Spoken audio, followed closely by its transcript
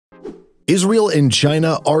Israel and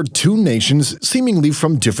China are two nations seemingly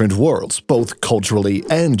from different worlds, both culturally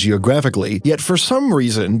and geographically, yet for some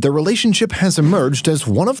reason, their relationship has emerged as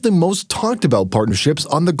one of the most talked about partnerships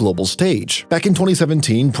on the global stage. Back in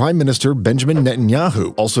 2017, Prime Minister Benjamin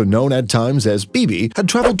Netanyahu, also known at times as Bibi, had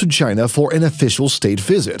traveled to China for an official state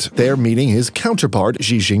visit, there meeting his counterpart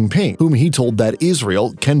Xi Jinping, whom he told that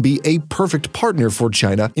Israel can be a perfect partner for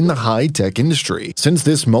China in the high-tech industry. Since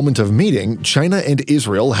this moment of meeting, China and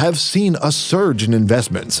Israel have seen a surge in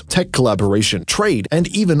investments, tech collaboration, trade, and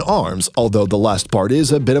even arms, although the last part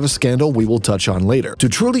is a bit of a scandal we will touch on later. To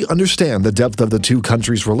truly understand the depth of the two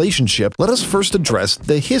countries' relationship, let us first address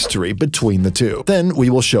the history between the two. Then we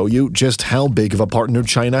will show you just how big of a partner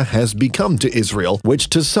China has become to Israel, which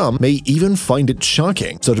to some may even find it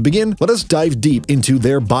shocking. So to begin, let us dive deep into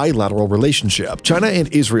their bilateral relationship. China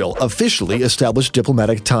and Israel officially established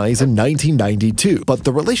diplomatic ties in 1992, but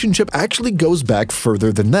the relationship actually goes back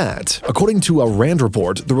further than that. According to a RAND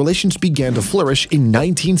report, the relations began to flourish in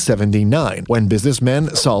 1979, when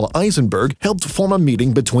businessman Saul Eisenberg helped form a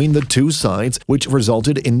meeting between the two sides, which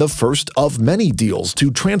resulted in the first of many deals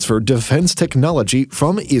to transfer defense technology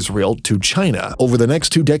from Israel to China. Over the next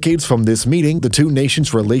 2 decades from this meeting, the two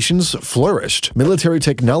nations' relations flourished. Military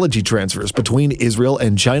technology transfers between Israel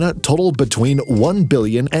and China totaled between $1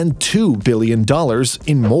 billion and $2 billion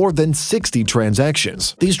in more than 60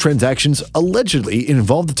 transactions. These transactions allegedly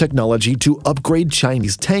involved the technology to upgrade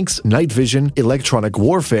Chinese tanks, night vision, electronic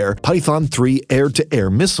warfare, Python 3 air-to-air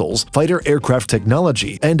missiles, fighter aircraft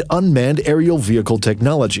technology, and unmanned aerial vehicle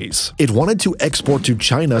technologies. It wanted to export to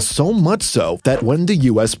China so much so that when the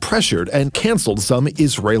US pressured and canceled some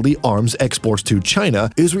Israeli arms exports to China,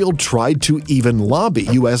 Israel tried to even lobby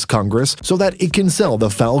US Congress so that it can sell the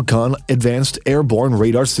Falcon advanced airborne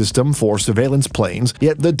radar system for surveillance planes,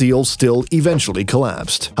 yet the deal still eventually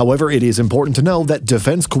collapsed. However, it is important to know that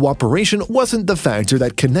defense cooperation wasn't the factor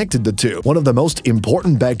that connected the two. One of the most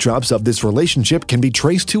important backdrops of this relationship can be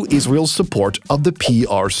traced to Israel's support of the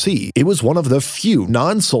PRC. It was one of the few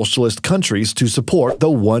non-socialist countries to support the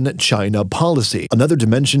One China policy. Another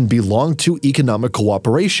dimension belonged to economic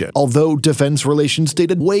cooperation. Although defense relations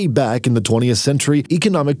dated way back in the 20th century,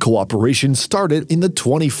 economic cooperation started in the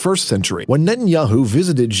 21st century. When Netanyahu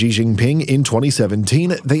visited Xi Jinping in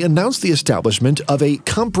 2017, they announced the establishment of a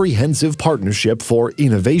comprehensive partnership for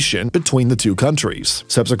innovation between the two countries.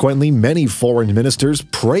 Subsequently, many foreign ministers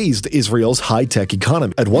praised Israel's high-tech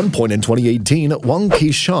economy. At one point in 2018, Wang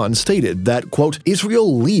Qishan stated that, quote,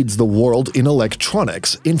 Israel leads the world in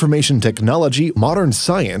electronics, information technology, modern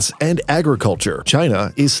science, and agriculture.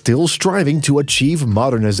 China is still striving to achieve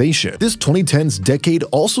modernization. This 2010s decade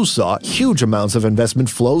also saw huge amounts of investment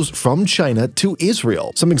flows from China to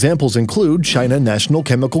Israel. Some examples include China National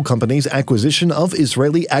Chemical Company's acquisition of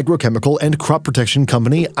Israeli agrochemical and crop protection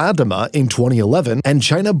company Adama in 2011, and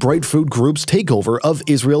China Bright Food Group's takeover of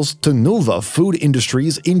Israel's Tenuva Food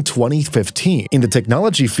Industries in 2015. In the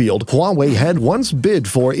technology field, Huawei had once bid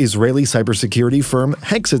for Israeli cybersecurity firm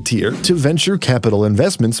Hexateer to venture capital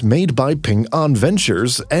investments made by Ping An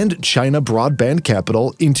Ventures and China Broadband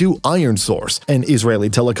Capital into IronSource, an Israeli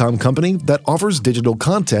telecom company that offers digital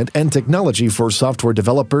content and technology for software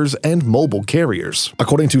developers and mobile carriers.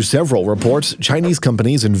 According to several reports, Chinese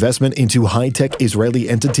companies' investment into high-tech Israeli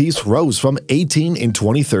entities rose from 18 in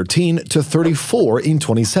 2013 to 34 in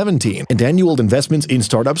 2017, and annual investments in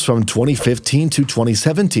startups from 2015 to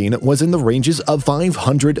 2017 was in the ranges of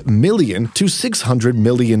 $500 million to $600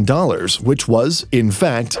 million, which was, in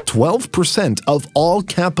fact, 12% of all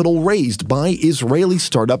capital raised by Israeli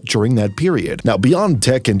startup during that period. Now, beyond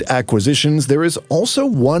tech and acquisitions, there is also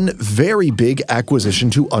one very big acquisition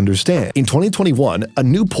to understand. In 2021, a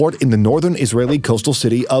new port in the northern Israeli coastal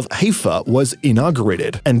city of Haifa was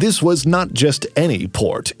inaugurated. And this was not just any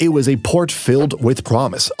port. It was a port filled with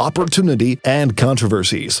promise, opportunity, and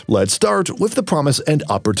controversies. Let's start with the promise and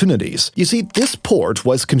opportunities. You see, this port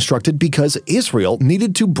was constructed because Israel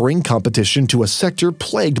needed to bring competition to a sector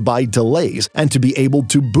plagued by delays and to be able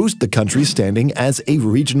to boost the country's standing as a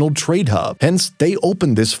regional trade hub. Hence, they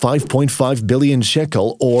opened this 5.5 billion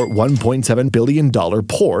shekel or $1.7 billion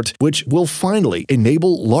port, which will finally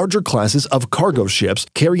enable larger classes of cargo ships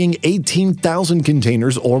carrying 18,000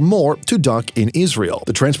 containers or more to dock in Israel.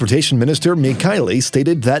 The transportation minister Mikhaili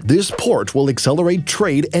stated that this port will accelerate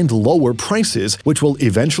trade and lower prices, which will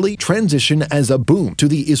eventually transition as a boom to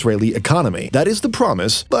the Israeli economy. That is the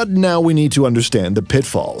promise, but now we need to understand the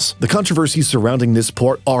pitfalls. The controversies surrounding this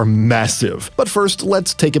port are massive. But first,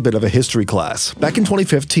 let's take a bit of a history class. Back in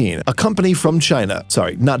 2015, a company from China,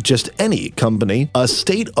 not just any company, a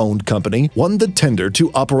state-owned company, won the tender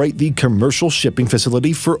to operate the commercial shipping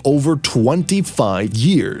facility for over 25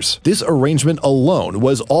 years. This arrangement alone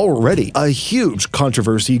was already a huge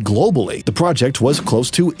controversy globally. The project was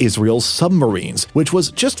close to Israel's submarines, which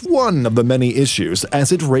was just one of the many issues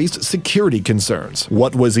as it raised security concerns.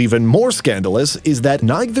 What was even more scandalous is that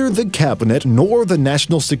neither the cabinet nor the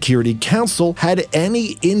National Security Council had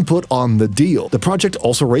any input on the deal. The project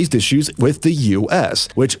also raised issues with the US,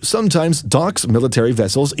 which sometimes docks military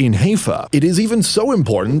vessels in Haifa. It is even so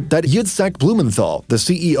important that Yitzhak Blumenthal, the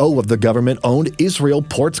CEO of the government-owned Israel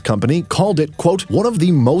Ports Company, called it, quote, one of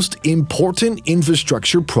the most important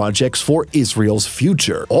infrastructure projects for Israel's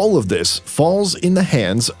future. All of this falls in the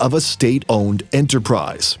hands of a state-owned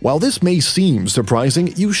enterprise. While this may seem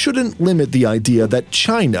surprising, you shouldn't limit the idea that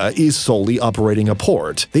China is solely operating a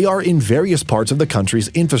port. They are in various parts of the country's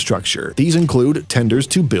infrastructure. These include tenders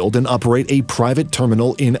to build and operate a private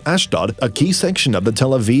terminal in Ashdod, a key section of the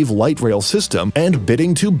Tel Aviv light rail system, and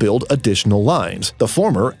bidding to build additional lines. The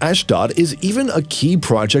former, Ashdod, is even a key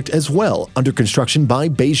project as well. Under construction by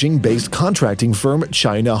Beijing-based contracting firm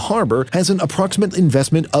China Harbor has an approximate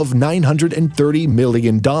investment of $930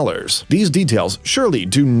 million. These details surely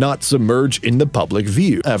do not submerge in the public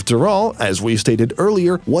view. After all, as we stated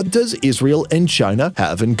earlier, what does Israel and China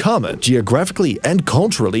have in common? Geographically and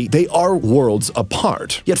culturally, they are worlds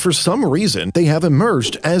apart. Yet for some reason, they have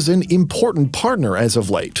emerged as an important partner as of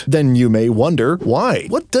late. Then you may wonder, why?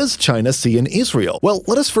 What does China see in Israel? Well,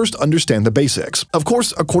 let us first understand the basics. Of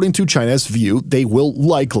course, according to China's view, they will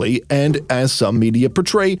likely, and as some media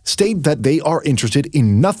portray, state that they are interested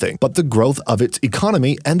in nothing but the growth of its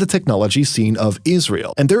economy and the technology scene of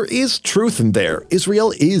Israel. And there is truth in there.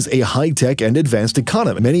 Israel is a high-tech and advanced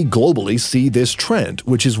economy. Many globally see this trend,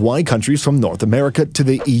 which is why countries from North America to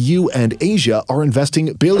the EU and Asia are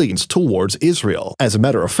investing billions towards Israel. As a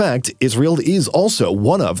matter of fact, Israel is also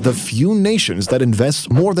one of the few nations that invests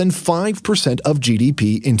more than 5% of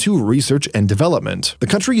GDP into research and development. The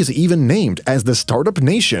country is even named as the startup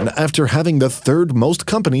nation after having the third most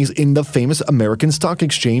companies in the famous American stock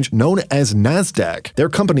exchange known as NASDAQ. Their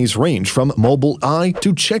companies range from Mobileye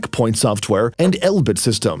to Checkpoint Software and Elbit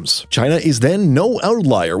Systems. China is then no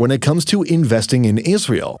outlier when it comes to investing in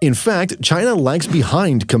Israel. In fact, China lags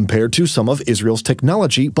behind compared to some of Israel's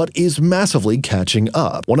technology, but is massively catching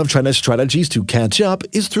up. One of China's strategies to catch up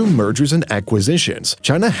is through mergers and acquisitions.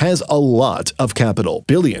 China has a lot of capital,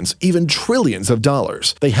 billions, even trillions of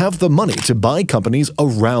dollars. They have the money to buy companies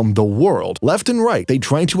around the world. Left and right, they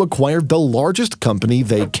try to acquire the largest company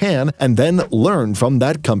they can and then learn from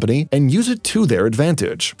that company and use it to their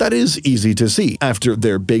advantage. That is easy to see after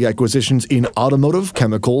their big acquisitions in automotive,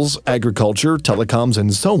 chemicals, agriculture, telecoms,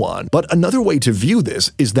 and so on. But another way to view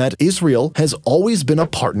this is that Israel has always been a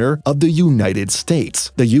partner of the United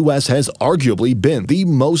States. The US has arguably been the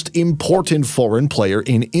most important foreign player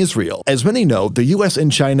in Israel. As many know, the US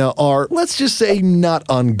and China are, let's just say, not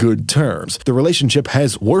on good terms. The relationship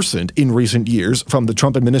has worsened in recent years from the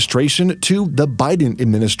Trump administration to the Biden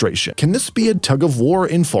administration. Can this be a tug of war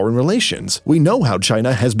in foreign relations? We know how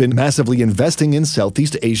China has been massively investing in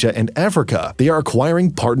Southeast Asia and Africa. They are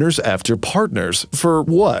acquiring partners after partners. For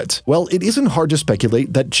what? Well, it isn't hard to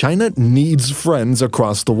speculate that China needs friends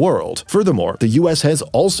across the world. Furthermore, the US has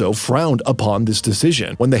also frowned upon this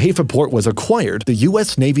decision. When the Haifa port was acquired, the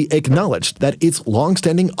US Navy acknowledged that its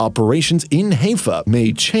long-standing operations in Haifa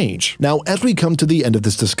may change. Now, as we come to the end of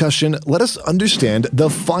this discussion, let us understand the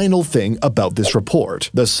final thing about this report: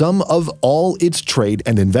 the sum of all its trade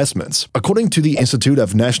and investments. According to the Institute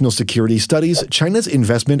of National Security Studies, China's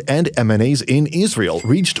investment and M&As in Israel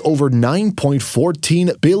reached over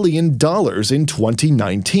 $9.14 billion in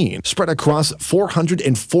 2019, spread across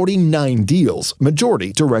 449 deals,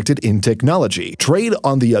 majority directed in technology. Trade,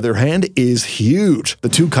 on the other hand, is huge. The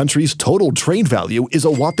two countries' total trade value is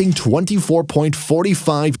a whopping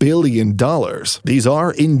 $24.45 billion. These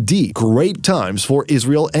are indeed great times for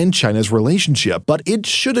Israel and China's relationship, but it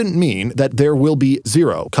shouldn't mean that there will be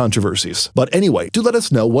zero controversies. But anyway, do let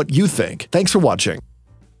us know what you think. Thanks for watching.